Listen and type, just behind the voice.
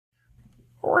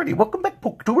Alrighty, welcome back,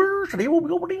 Poketours. Today we'll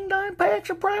be opening 9 packs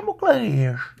of Primal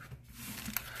Clash.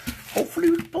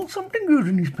 Hopefully we'll pull something good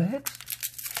in these packs.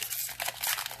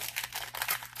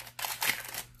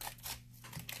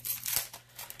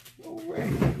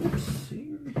 Alright, let's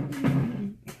see.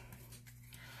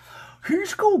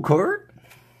 Here's a gold card.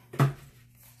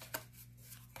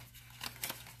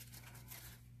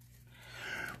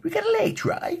 We got a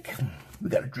Latrike.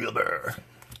 We got a Driller.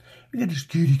 We got this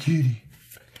kitty.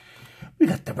 We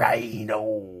got the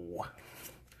Rhino.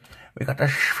 We got the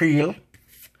Shield.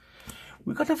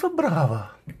 We got the Vibrava.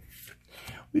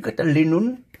 We got the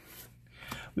Linun.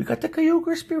 We got the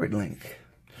Kyogre Spirit Link.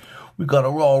 We got a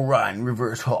Raw Rhine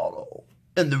Reverse Hollow.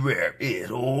 And the rare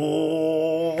is, an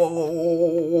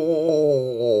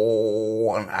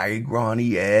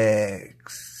Igrani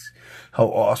X. How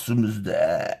awesome is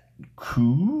that?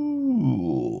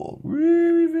 Cool.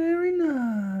 Very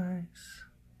nice.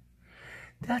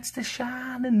 That's the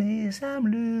shininess I'm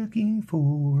looking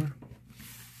for.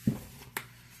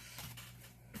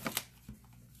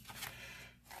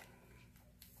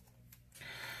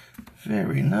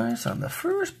 Very nice on the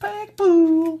first pack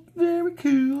pool. Very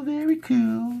cool.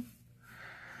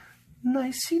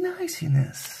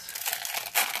 Niciness.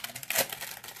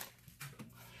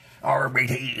 Alright,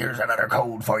 here's another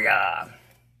code for ya.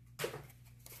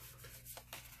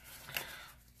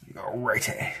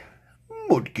 Alrighty.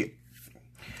 Mudkip.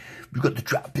 We got the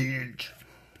drop page.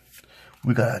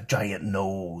 We got a giant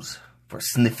nose for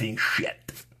sniffing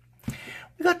shit.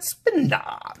 We got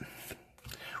Spindon.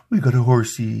 We got a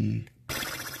horsey.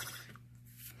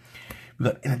 We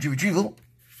got energy retrieval.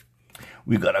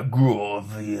 We got a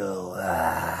Groville.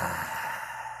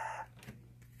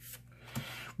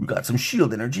 We got some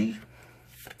shield energy.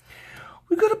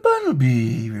 We got a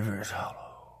Bunnelby reverse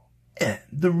hollow. And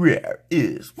the rare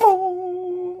is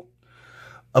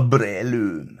a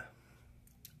Breloom.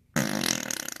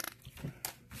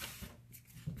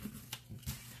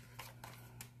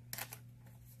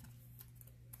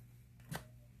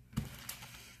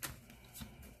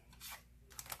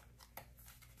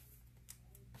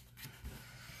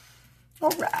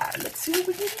 Alright, let's see what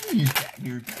we can use back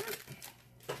here.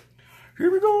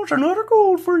 Here we go, it's another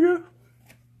gold for you.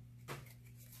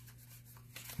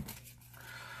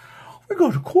 We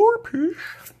got a Corphish.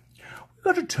 We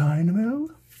got a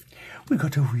Dynamo. We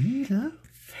got a Rita.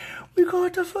 We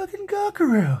got a fucking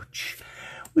Cockroach.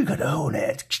 We got a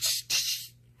Honed.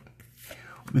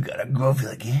 We got a Groville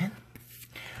again.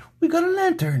 We got a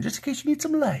Lantern, just in case you need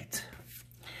some light.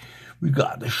 We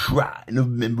got the Shrine of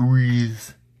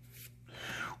Memories.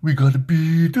 We got a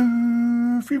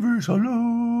Beater, Reverse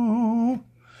Hollow.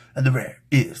 And the rare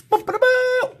is,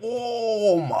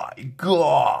 oh my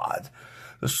god,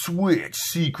 the Switch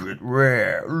Secret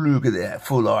Rare. Look at that,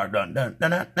 full art, Can't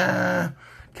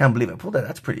believe I pulled that,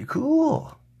 that's pretty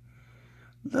cool.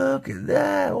 Look at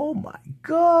that, oh my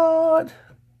god.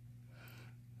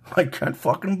 I can't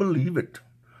fucking believe it.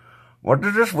 What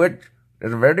is this Switch?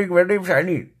 It's very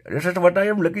shiny. This is what I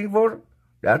am looking for.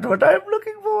 That's what I am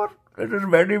looking for. This is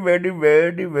very good.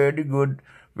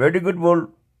 Very good bowl.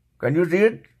 Can you see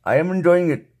it? I am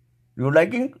enjoying it. You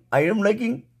liking? I am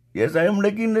liking. Yes, I am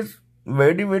liking this.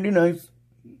 Very nice.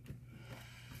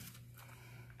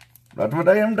 That's what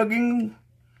I am talking.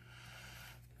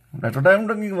 That's what I am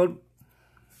talking about.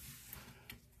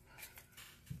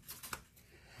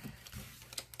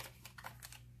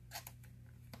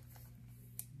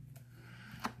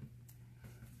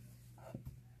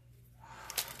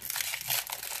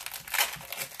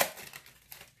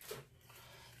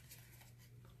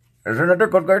 There's another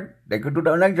code card. Take it to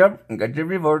the online shop and get your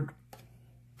reward.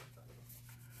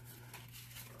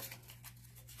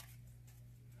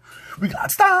 We got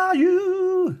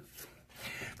Staryu.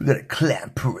 We got a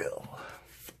Clamperl.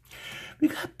 We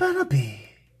got Bunnelby.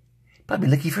 Probably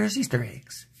lucky for his Easter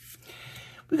eggs.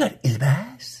 We got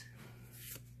Ilbas.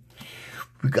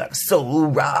 We got Soul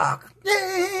Rock.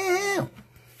 Yeah.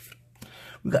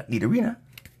 We got Nidorina.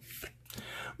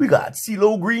 We got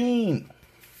CeeLo Green.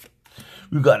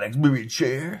 We got Experience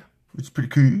Chair, which is pretty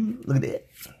cool. Look at that.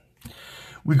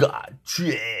 We got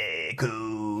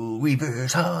Draco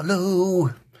Reverse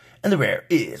Hollow. And the rare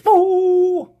is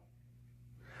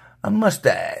a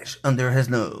mustache under his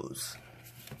nose.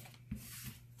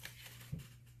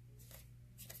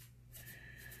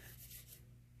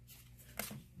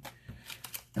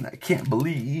 And I can't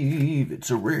believe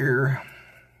it's a rare.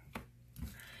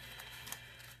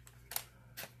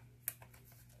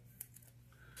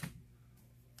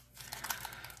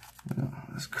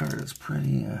 This card is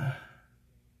pretty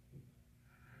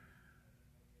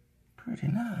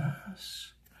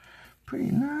nice. Pretty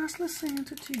nicely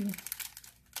sent it to you.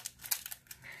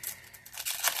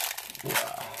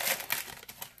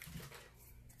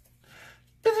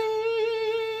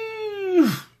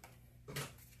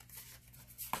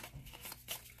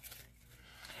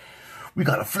 We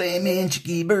got a flaming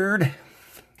chicky bird.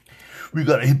 We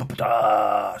got a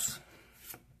hippopotamus.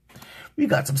 We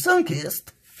got some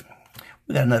sun-kissed.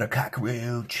 We got another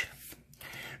cockroach.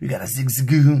 We got a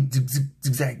zigzagoon,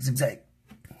 zigzag, zigzag.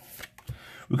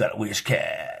 We got a wish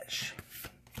cash.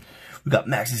 We got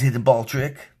Max's hidden ball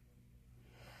trick.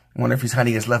 I wonder if he's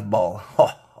hiding his left ball.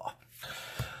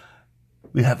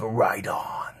 We have a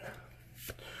ride-on.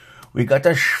 We got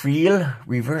the Shriel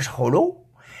reverse holo.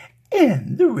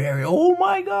 And the rare, oh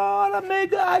my god, a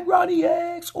Mega Agrani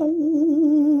X. Ooh.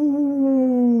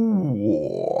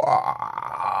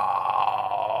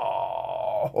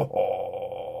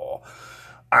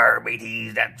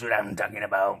 RBTs, that's what I'm talking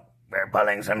about. We're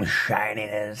pulling some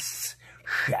shininess.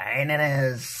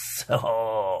 Shininess.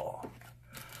 Oh.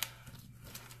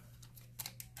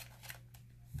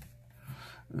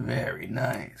 Very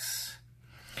nice.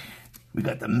 We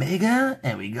got the Mega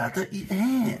and we got the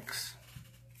EX.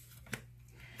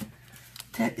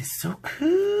 That is so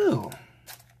cool.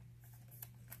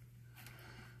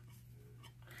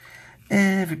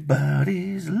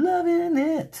 Everybody's loving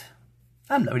it.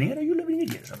 I'm loving it. Are you loving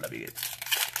it? Yes, I'm loving it.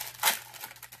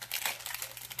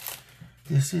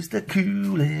 This is the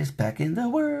coolest pack in the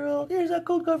world. Here's a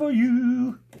code card for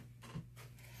you.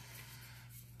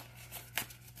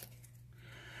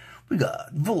 We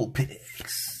got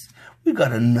Vulpix. We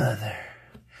got another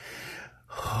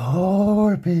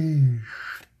Horpish.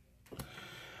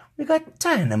 We got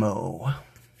Dynamo.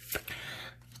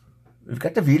 We've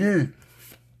got the Vil.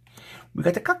 We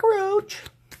got the Cockroach.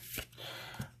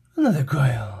 Another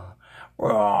Grail.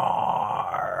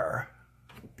 Roar.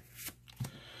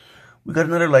 We got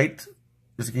another light,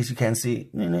 just in case you can't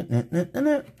see. We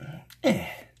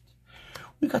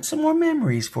got some more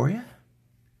memories for you.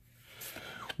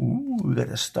 Ooh, we got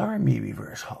a Starmie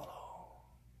reverse holo.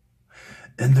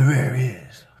 And the rare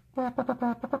is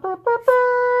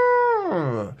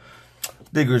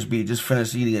Diggersby just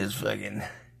finished eating his fucking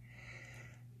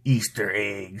Easter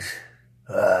eggs.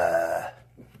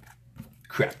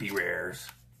 Crappy rares.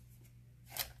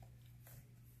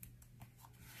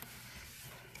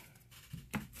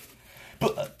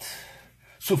 But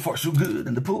so far so good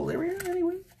in the pool area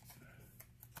anyway.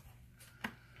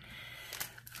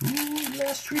 Ooh,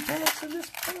 last 3 packs in this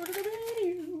part of the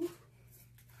video.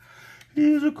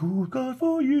 Here's a cool card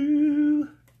for you.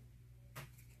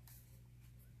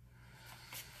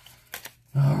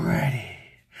 Alrighty.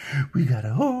 We got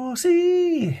a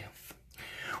horsey.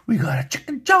 We got a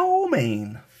chicken chow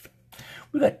mein.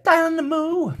 We got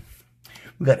Dynamo.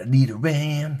 We got a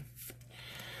Nidoran.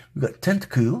 We got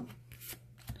Tentacool.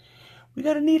 We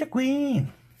got a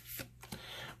Nidoqueen.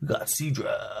 We got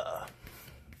Seadra.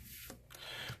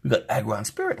 We got Aggron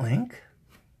Spirit Link.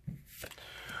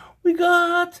 We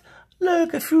got,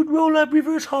 look, a Food Roll-Up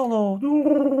Reverse Holo.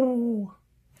 Ooh.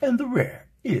 And the rare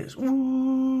is, ooh,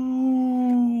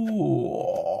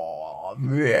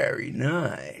 very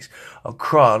nice. A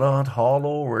Crawdont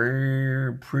Holo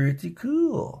Rare, pretty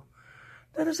cool.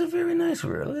 That is a very nice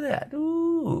rare, look at that.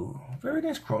 Ooh, very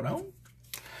nice Crawdont.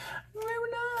 Very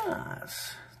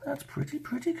nice. That's pretty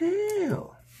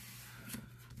cool.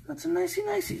 That's a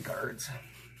nicey cards.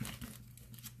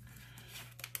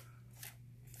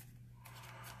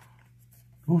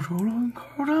 Those Roland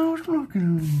cards I was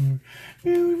looking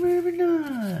at. Very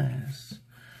nice.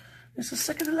 It's the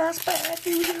second to last pack.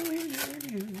 Here we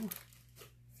go.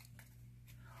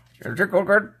 Here's your code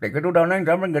card. Take it to down and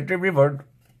come and get your reward.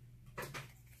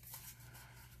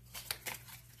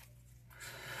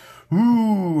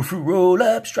 Ooh, fruit roll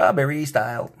up, strawberry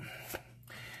style.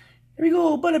 Here we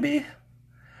go, Bunnabee.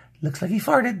 Looks like he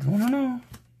farted. Oh, no.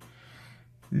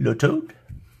 Lotoad.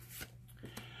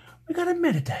 We got a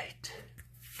Meditite.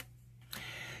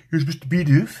 Here's Mr.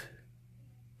 Bidoof.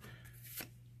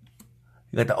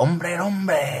 We got the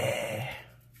Hombre.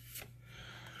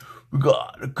 We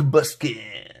got a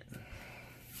Combuskin.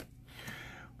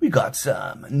 We got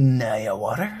some Naya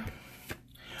Water.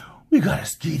 We got a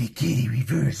Skitty Kitty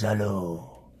reverse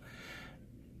holo.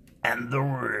 And the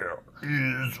rare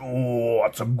is, oh,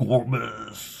 it's a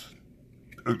Gorbis.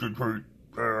 It's a great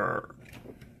rare.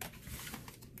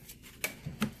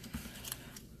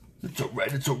 It's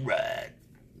alright.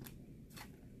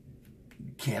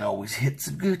 Can't always hit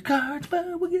some good cards,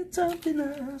 but we'll get something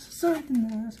nice.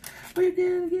 We're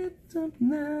gonna get something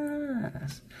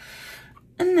nice.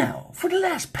 And now, for the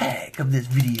last pack of this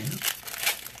video.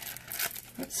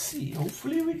 Let's see,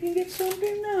 hopefully we can get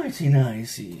something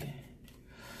nicey.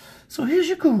 So here's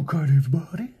your code card,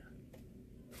 everybody.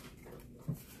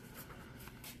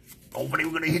 Hopefully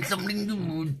we're gonna hit something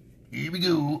good. Here we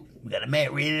go. We got a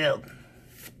Matt Riddle.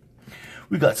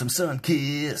 We got some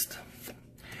Sun-Kissed.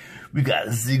 We got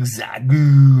a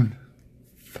Zigzagoon.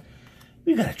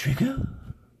 We got a Trico.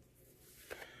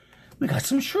 We got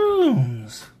some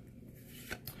Shrooms.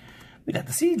 We got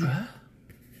the Seadra.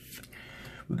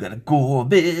 We got a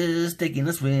Gorbis taking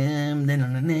a swim.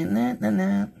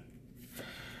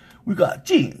 We got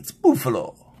Jeans,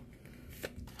 Buffalo.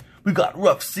 We got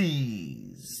Rough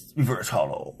Seas, Reverse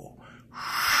Hollow.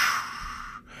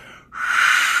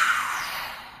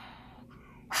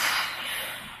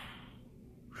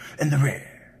 And the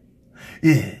rare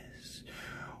is,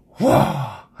 whoa,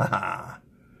 haha,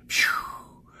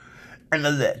 an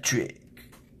electric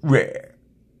rare.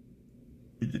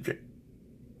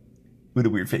 With a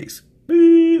weird face.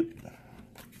 Beep.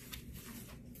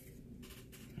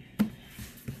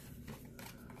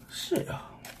 So,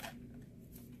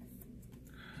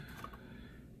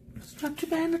 it's not too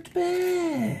bad, not too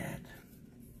bad.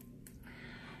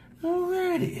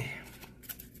 Alrighty.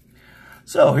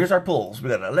 So, here's our pulls. We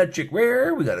got an electric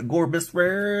rare, we got a Gorbis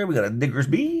rare, we got a Digger's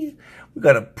Bee, we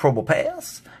got a Probo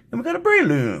Pass, and we got a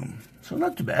Breloom. So,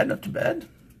 not too bad, not too bad.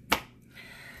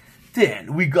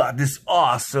 Then we got this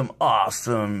awesome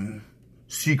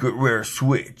secret rare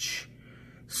switch.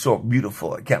 So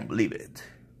beautiful, I can't believe it.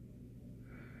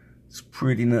 It's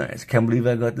pretty nice. Can't believe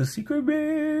I got the secret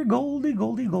rare Goldie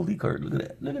card. Look at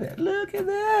that, look at that, look at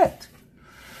that.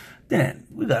 Then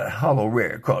we got a hollow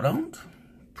rare Crawdont.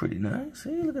 Pretty nice.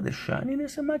 Hey, look at the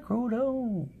shininess of my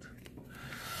Crawdont.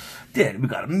 Then we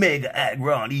got a Mega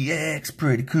Aggron EX.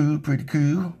 Pretty cool, pretty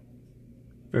cool.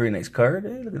 Very nice card.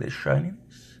 Hey, look at this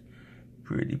shininess.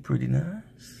 Pretty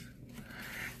nice.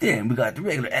 Then we got the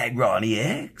regular Aggron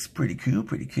EX. Pretty cool,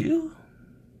 pretty cool.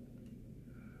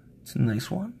 It's a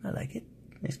nice one. I like it.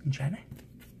 Nice and shiny.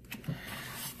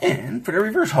 And for the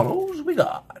reverse hollows, we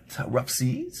got Rough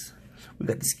Seas. We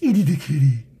got the Skitty the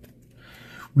Kitty.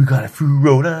 We got a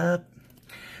Furona.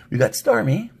 We got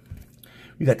Starmie.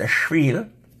 We got the Shrill.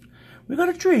 We got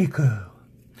a Draco.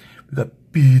 We got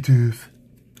Beetooth.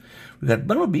 We got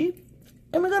Bumblebee.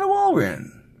 And we got a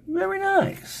Walrein. Very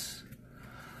nice.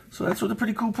 So that's what the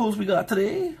pretty cool pulls we got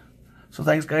today. So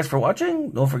thanks guys for watching.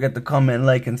 Don't forget to comment,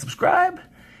 like, and subscribe.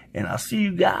 And I'll see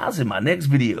you guys in my next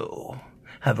video.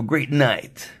 Have a great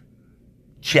night.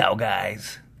 Ciao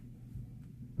guys.